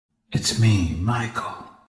It's me, Michael.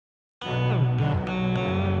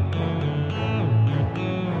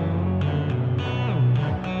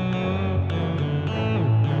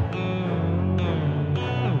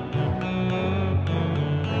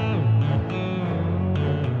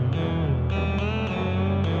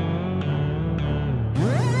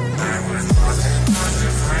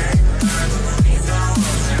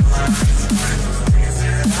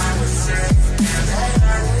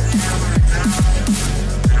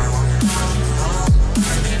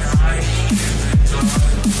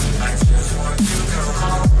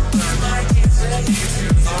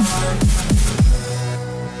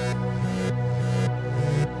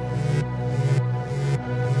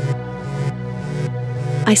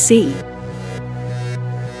 I see.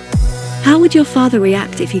 How would your father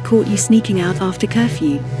react if he caught you sneaking out after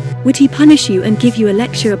curfew? Would he punish you and give you a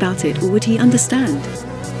lecture about it, or would he understand?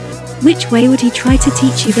 Which way would he try to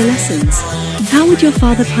teach you the lessons? How would your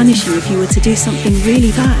father punish you if you were to do something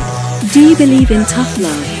really bad? Do you believe in tough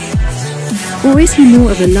love? Or is he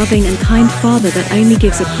more of a loving and kind father that only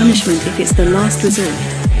gives a punishment if it's the last resort?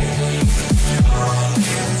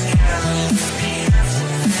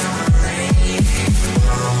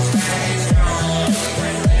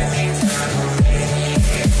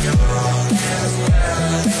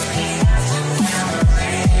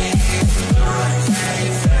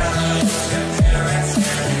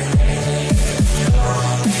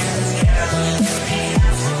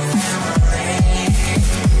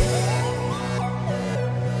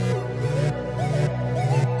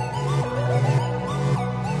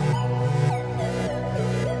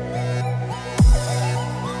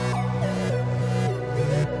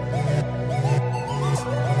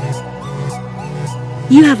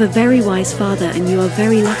 You have a very wise father and you are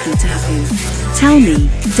very lucky to have him. Tell me,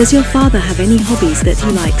 does your father have any hobbies that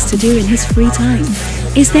he likes to do in his free time?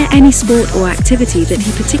 Is there any sport or activity that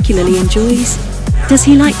he particularly enjoys? Does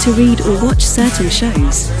he like to read or watch certain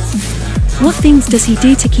shows? What things does he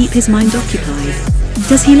do to keep his mind occupied?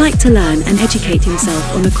 Does he like to learn and educate himself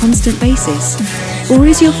on a constant basis? Or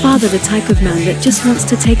is your father the type of man that just wants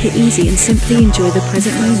to take it easy and simply enjoy the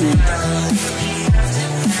present moment?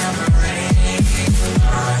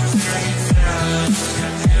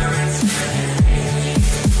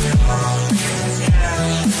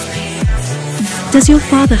 Does your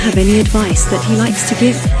father have any advice that he likes to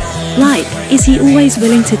give? Like, is he always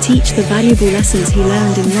willing to teach the valuable lessons he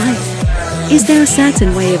learned in life? Is there a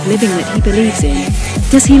certain way of living that he believes in?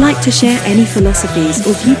 Does he like to share any philosophies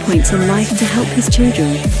or viewpoints on life to help his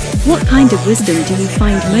children? What kind of wisdom do you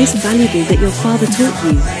find most valuable that your father taught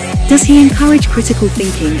you? Does he encourage critical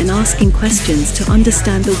thinking and asking questions to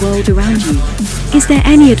understand the world around you? Is there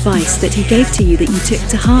any advice that he gave to you that you took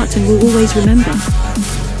to heart and will always remember?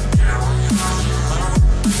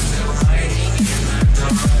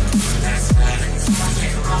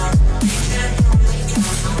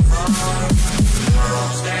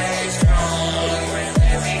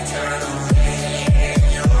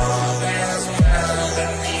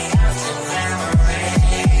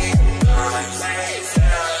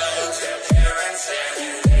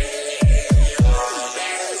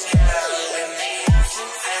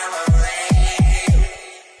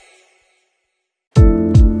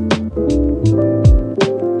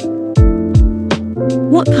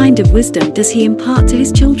 What kind of wisdom does he impart to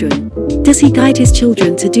his children? Does he guide his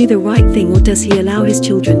children to do the right thing, or does he allow his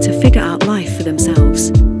children to figure out life for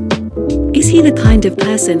themselves? Is he the kind of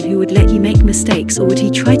person who would let you make mistakes, or would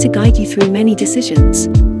he try to guide you through many decisions?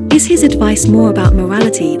 Is his advice more about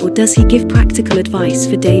morality, or does he give practical advice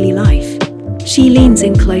for daily life? She leans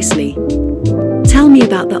in closely. Tell me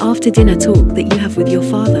about the after-dinner talk that you have with your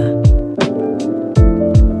father.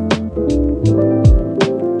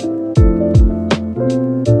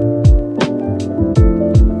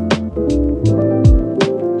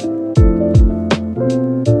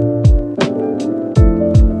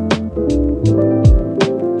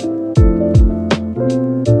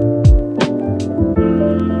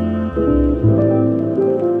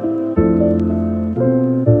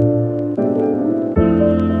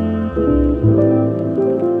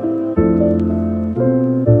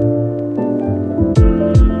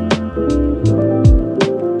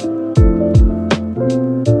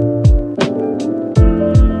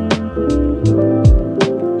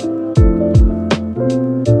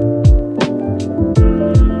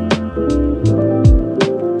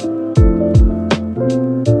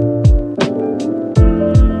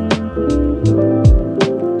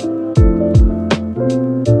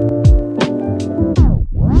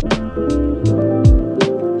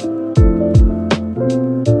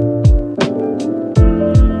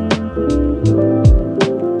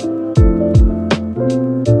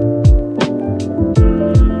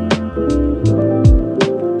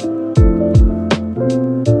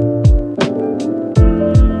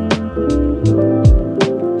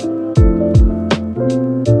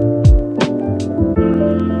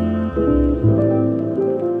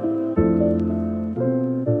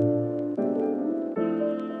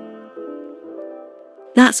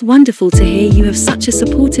 That's wonderful to hear you have such a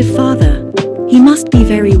supportive father. He must be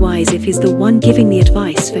very wise if he's the one giving the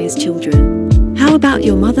advice for his children. How about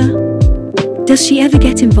your mother? Does she ever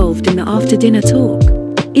get involved in the after-dinner talk?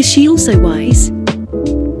 Is she also wise?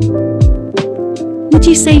 Would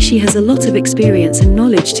you say she has a lot of experience and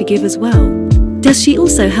knowledge to give as well? Does she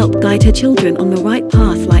also help guide her children on the right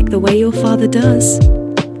path like the way your father does?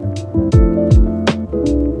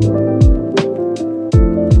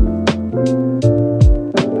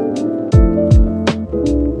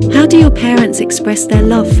 How do your parents express their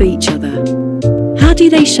love for each other? How do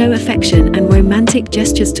they show affection and romantic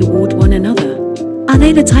gestures toward one another? Are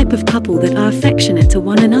they the type of couple that are affectionate to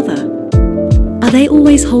one another? Are they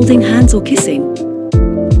always holding hands or kissing?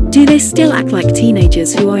 Do they still act like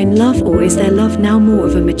teenagers who are in love, or is their love now more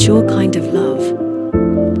of a mature kind of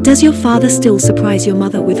love? Does your father still surprise your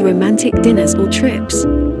mother with romantic dinners or trips?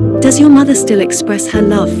 Does your mother still express her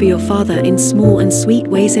love for your father in small and sweet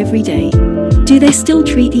ways every day? Do they still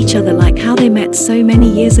treat each other like how they met so many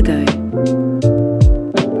years ago?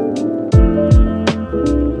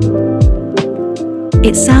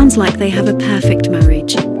 It sounds like they have a perfect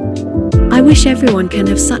marriage. I wish everyone can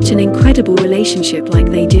have such an incredible relationship like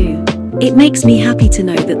they do. It makes me happy to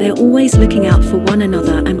know that they're always looking out for one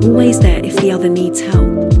another and always there if the other needs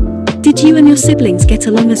help. Did you and your siblings get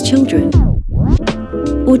along as children?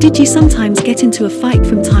 Or did you sometimes get into a fight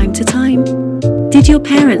from time to time? Did your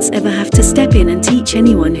parents ever have to step in and teach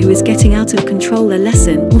anyone who is getting out of control a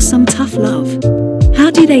lesson or some tough love?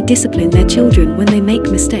 How do they discipline their children when they make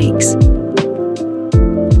mistakes?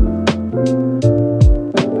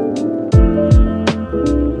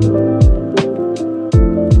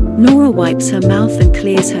 Nora wipes her mouth and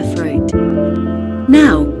clears her throat.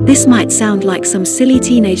 Now, this might sound like some silly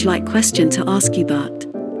teenage-like question to ask you, but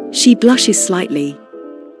she blushes slightly.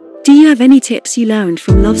 Do you have any tips you learned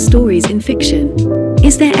from love stories in fiction?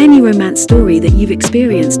 Is there any romance story that you've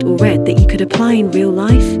experienced or read that you could apply in real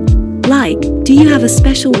life? Like, do you have a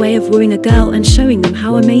special way of wooing a girl and showing them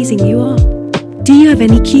how amazing you are? Do you have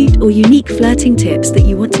any cute or unique flirting tips that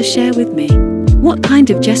you want to share with me? What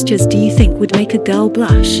kind of gestures do you think would make a girl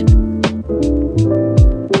blush?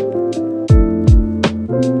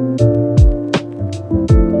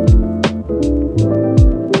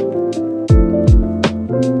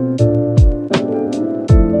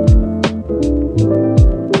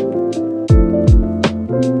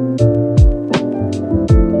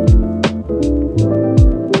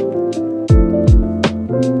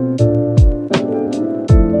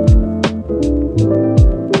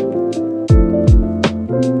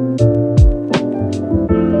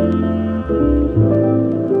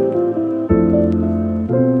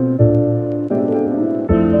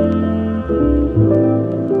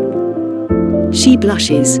 She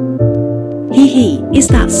blushes. Hee, is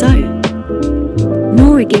that so?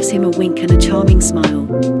 Nora gives him a wink and a charming smile.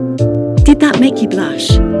 Did that make you blush?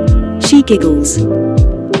 She giggles.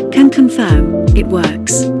 Can confirm, it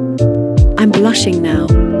works. I'm blushing now.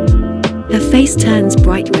 Her face turns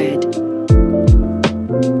bright red.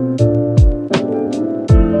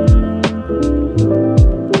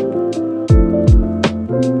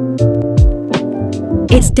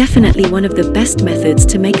 It's definitely one of the best methods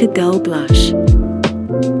to make a girl blush.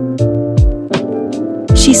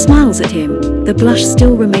 She smiles at him, the blush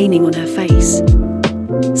still remaining on her face.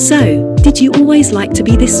 So, did you always like to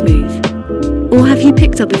be this smooth? Or have you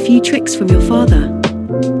picked up a few tricks from your father?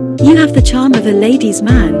 You have the charm of a ladies'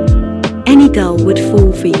 man. Any girl would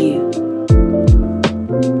fall for you.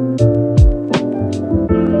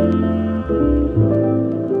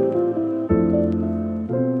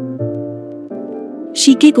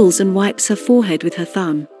 She giggles and wipes her forehead with her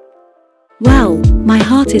thumb. Well, my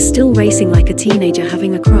heart is still racing like a teenager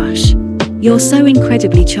having a crush. You're so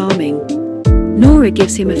incredibly charming. Nora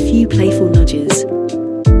gives him a few playful nudges.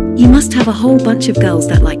 You must have a whole bunch of girls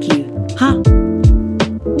that like you, huh?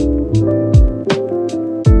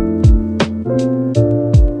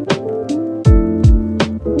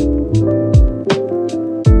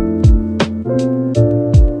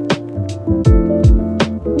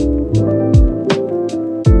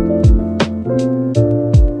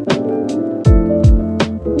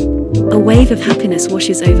 A wave of happiness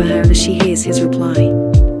washes over her as she hears his reply.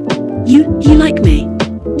 You like me?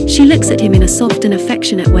 She looks at him in a soft and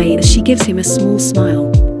affectionate way as she gives him a small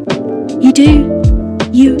smile. You do?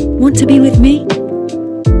 You want to be with me?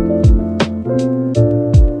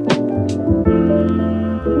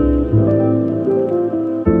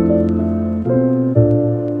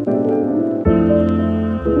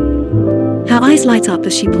 Her eyes light up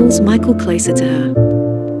as she pulls Michael closer to her.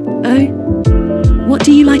 Oh? What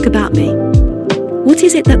do you like about me? What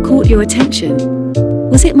is it that caught your attention?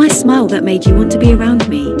 Was it my smile that made you want to be around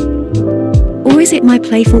me? Or is it my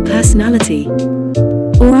playful personality?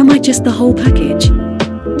 Or am I just the whole package?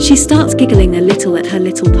 She starts giggling a little at her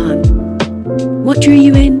little pun. What drew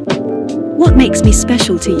you in? What makes me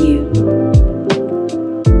special to you?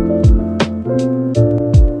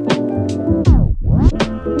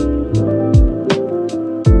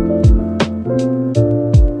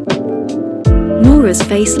 Nora's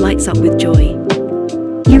face lights up with joy.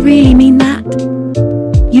 You really mean that?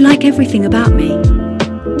 You like everything about me?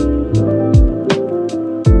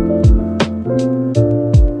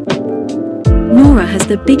 Nora has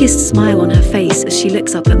the biggest smile on her face as she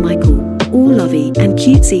looks up at Michael, all lovey and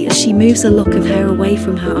cutesy as she moves a lock of hair away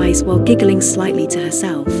from her eyes while giggling slightly to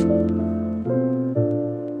herself.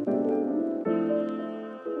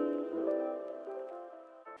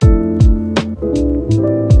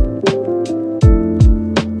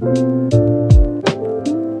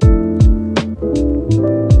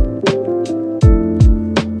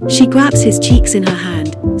 She grabs his cheeks in her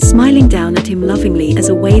hand, smiling down at him lovingly as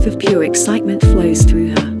a wave of pure excitement flows through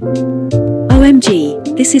her.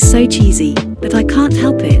 OMG, this is so cheesy, but I can't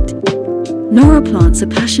help it. Nora plants a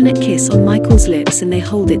passionate kiss on Michael's lips and they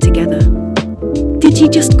hold it together. Did you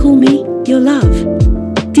just call me your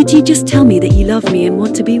love? Did you just tell me that you love me and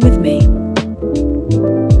want to be with me?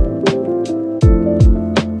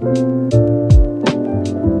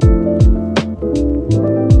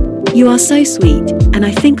 You are so sweet, and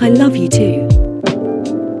I think I love you too.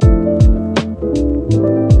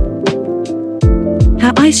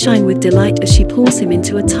 Her eyes shine with delight as she pulls him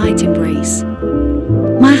into a tight embrace.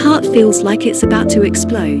 My heart feels like it's about to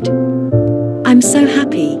explode. I'm so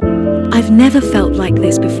happy. I've never felt like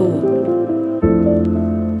this before.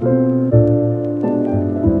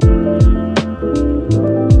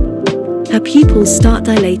 Her pupils start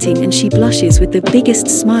dilating and she blushes with the biggest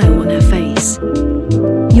smile on her face.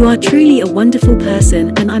 You are truly a wonderful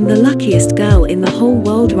person and I'm the luckiest girl in the whole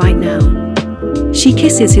world right now. She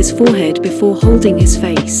kisses his forehead before holding his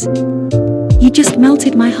face. You just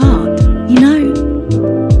melted my heart, you know?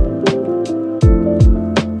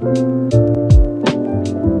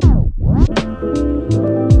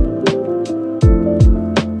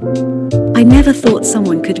 I never thought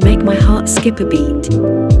someone could make my heart skip a beat.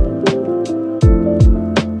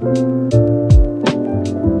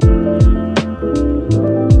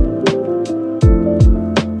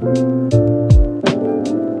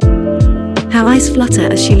 Her eyes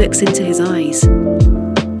flutter as she looks into his eyes.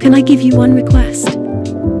 Can I give you one request?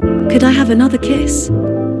 Could I have another kiss?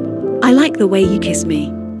 I like the way you kiss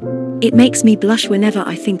me. It makes me blush whenever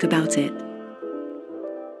I think about it.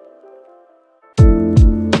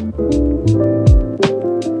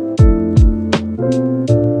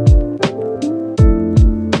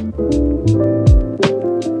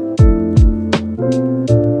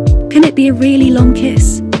 Can it be a really long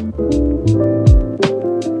kiss?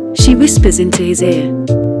 She whispers into his ear.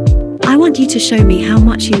 I want you to show me how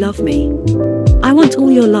much you love me. I want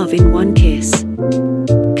all your love in one kiss.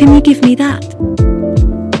 Can you give me that?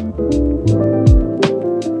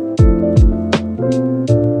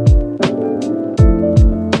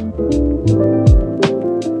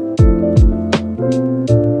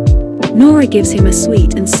 Nora gives him a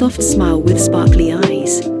sweet and soft smile with sparkly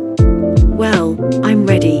eyes. Well, I'm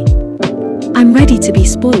ready. I'm ready to be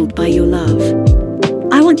spoiled by your love.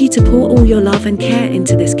 I want you to pour all your love and care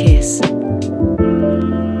into this kiss.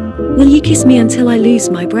 Will you kiss me until I lose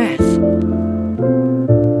my breath?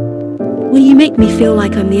 Will you make me feel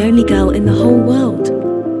like I'm the only girl in the whole world?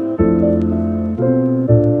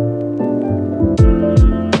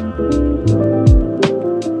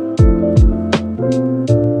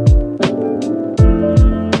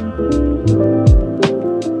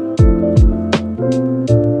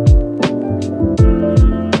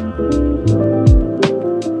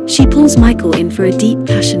 She pulls Michael in for a deep,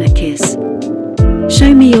 passionate kiss.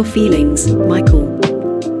 Show me your feelings, Michael.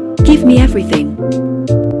 Give me everything.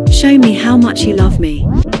 Show me how much you love me.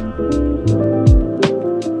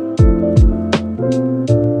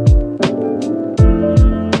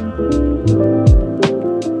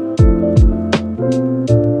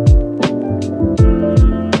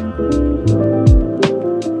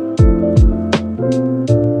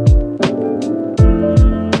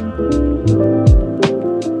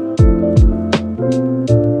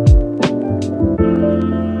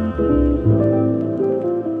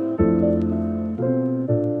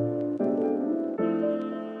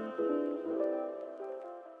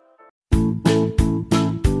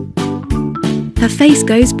 Her face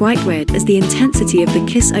goes bright red as the intensity of the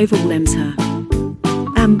kiss overwhelms her.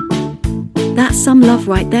 That's some love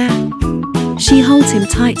right there. She holds him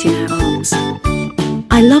tight in her arms.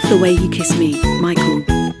 I love the way you kiss me, Michael.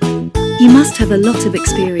 You must have a lot of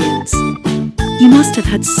experience. You must have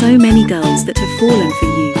had so many girls that have fallen for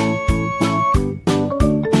you.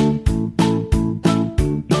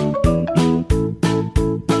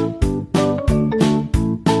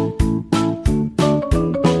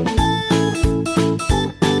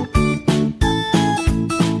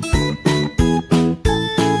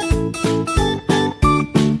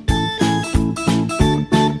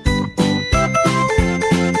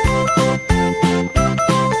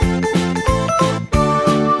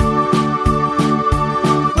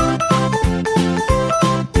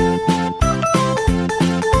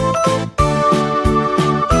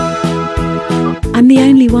 I'm the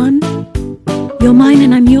only one? You're mine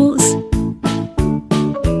and I'm yours?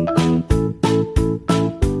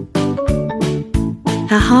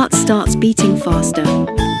 Her heart starts beating faster.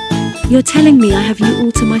 You're telling me I have you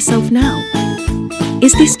all to myself now?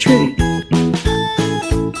 Is this true?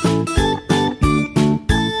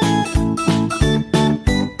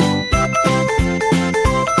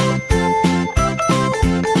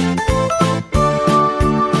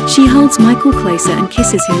 She holds Michael closer and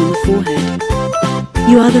kisses him on the forehead.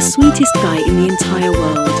 You are the sweetest guy in the entire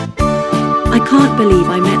world. I can't believe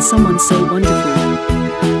I met someone so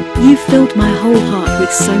wonderful. You filled my whole heart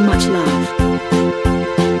with so much love.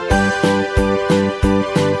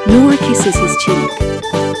 Nora kisses his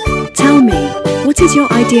cheek. Tell me, what is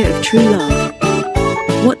your idea of true love?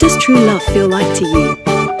 What does true love feel like to you?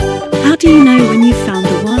 How do you know when you've found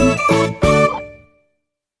the one?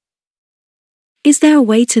 Is there a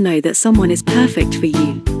way to know that someone is perfect for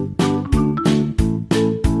you?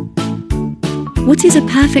 What is a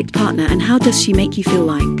perfect partner and how does she make you feel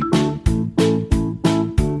like?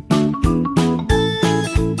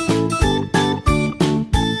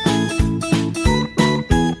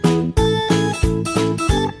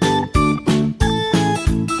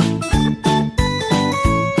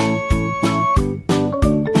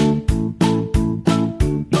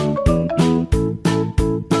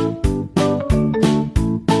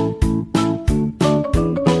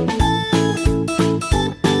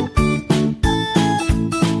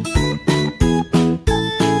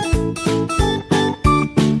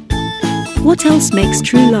 What else makes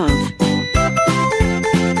true love?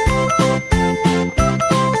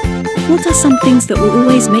 What are some things that will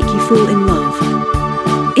always make you fall in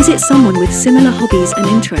love? Is it someone with similar hobbies and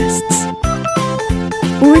interests?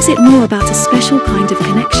 Or is it more about a special kind of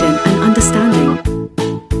connection and understanding?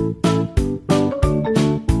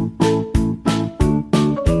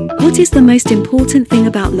 What is the most important thing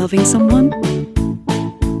about loving someone?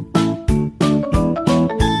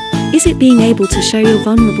 Is it being able to show your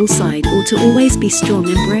vulnerable side or to always be strong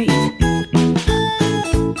and brave?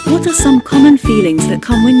 What are some common feelings that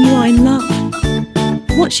come when you are in love?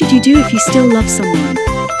 What should you do if you still love someone?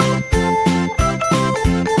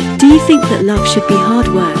 Do you think that love should be hard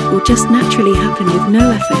work or just naturally happen with no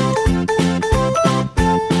effort?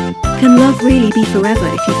 Can love really be forever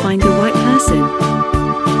if you find the right person?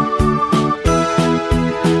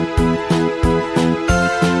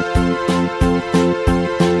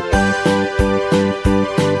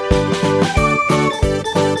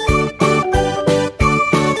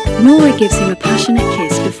 Nora gives him a passionate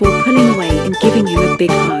kiss before pulling away and giving him a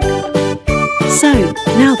big hug. So,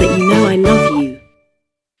 now that you know I love you,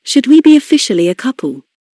 should we be officially a couple?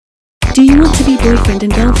 Do you want to be boyfriend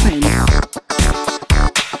and girlfriend?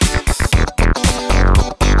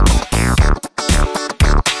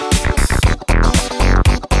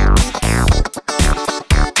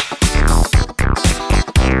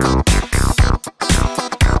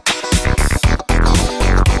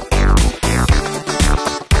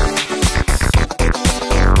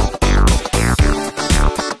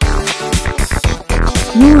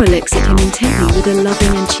 Nora looks at him intently with a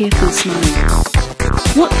loving and cheerful smile.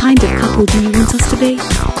 What kind of couple do you want us to be?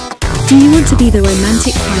 Do you want to be the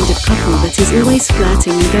romantic kind of couple that is always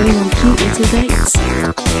flirting and going on cute little dates?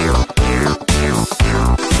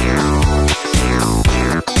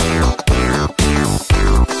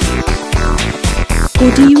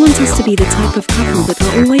 Or do you want us to be the type of couple that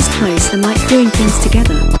are always close and like doing things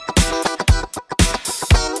together?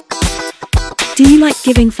 Do you like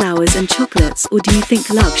giving flowers and chocolates, or do you think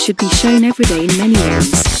love should be shown every day in many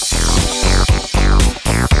ways?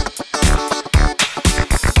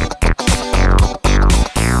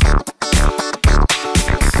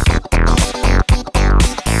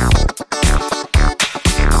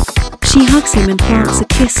 She hugs him and plants a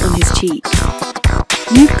kiss on his cheek.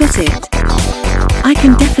 You've got it. I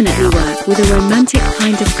can definitely work with a romantic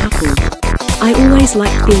kind of couple. I always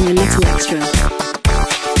liked being a little extra.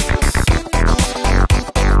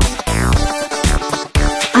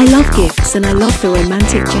 I love gifts and I love the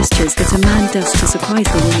romantic gestures that a man does to surprise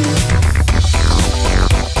the woman.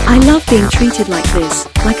 I love being treated like this,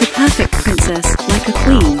 like a perfect princess, like a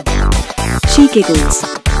queen. She giggles.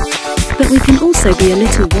 But we can also be a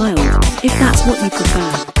little wild, if that's what you prefer.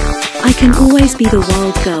 I can always be the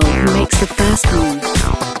wild girl who makes the first move.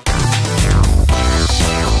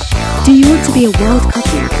 Do you want to be a wild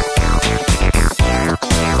couple?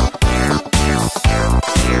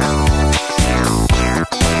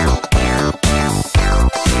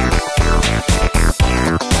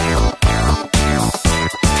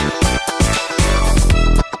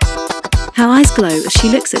 Her eyes glow as she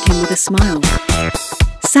looks at him with a smile.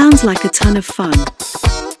 Sounds like a ton of fun.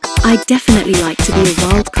 I'd definitely like to be a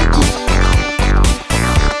wild couple.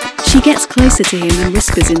 She gets closer to him and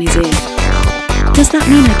whispers in his ear. Does that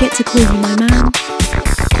mean I get to call you my man?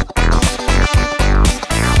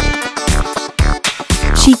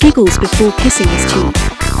 She giggles before kissing his cheek.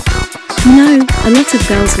 You know, a lot of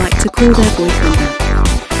girls like to call their boyfriend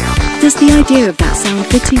that. Does the idea of that sound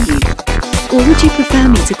good to you? Or would you prefer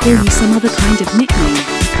me to call you some other kind of nickname?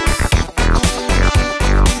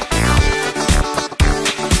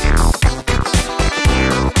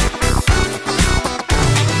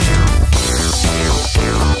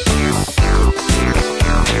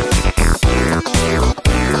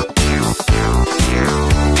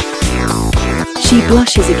 She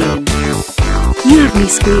blushes again. You have me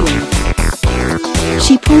squealing.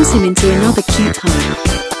 She pulls him into another cute hug.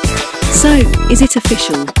 So, is it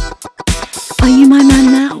official? Are you my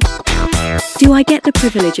man now? Do I get the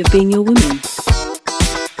privilege of being your woman?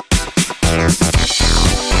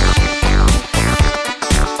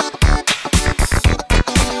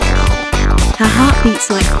 Her heart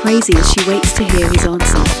beats like crazy as she waits to hear his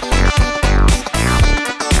answer.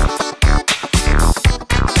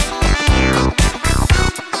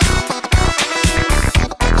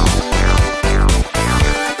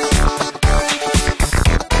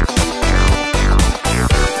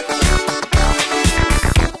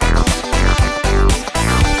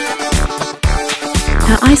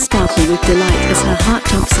 Her eyes sparkle with delight as her heart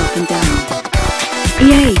jumps up and down.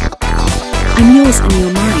 EA! I'm yours and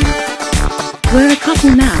you're mine. We're a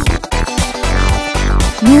couple now.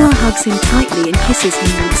 Nora hugs him tightly and kisses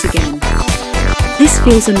him once again. This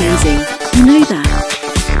feels amazing, you know that.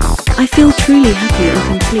 I feel truly happy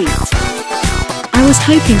and complete. I was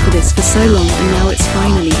hoping for this for so long and now it's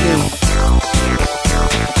finally here.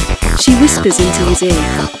 She whispers into his ear.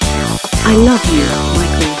 I love you,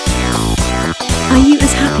 Michael. Are you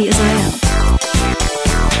as happy as I am?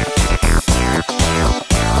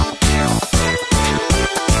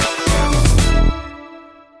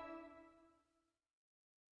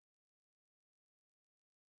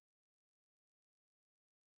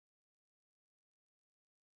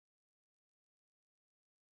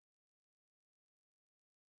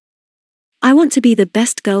 I want to be the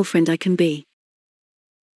best girlfriend I can be.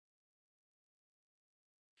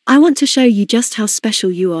 I want to show you just how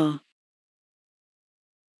special you are.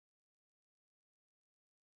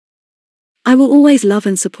 I will always love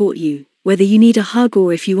and support you, whether you need a hug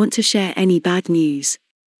or if you want to share any bad news.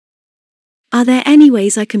 Are there any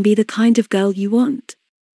ways I can be the kind of girl you want?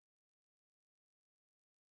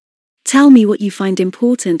 Tell me what you find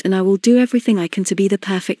important and I will do everything I can to be the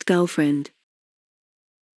perfect girlfriend.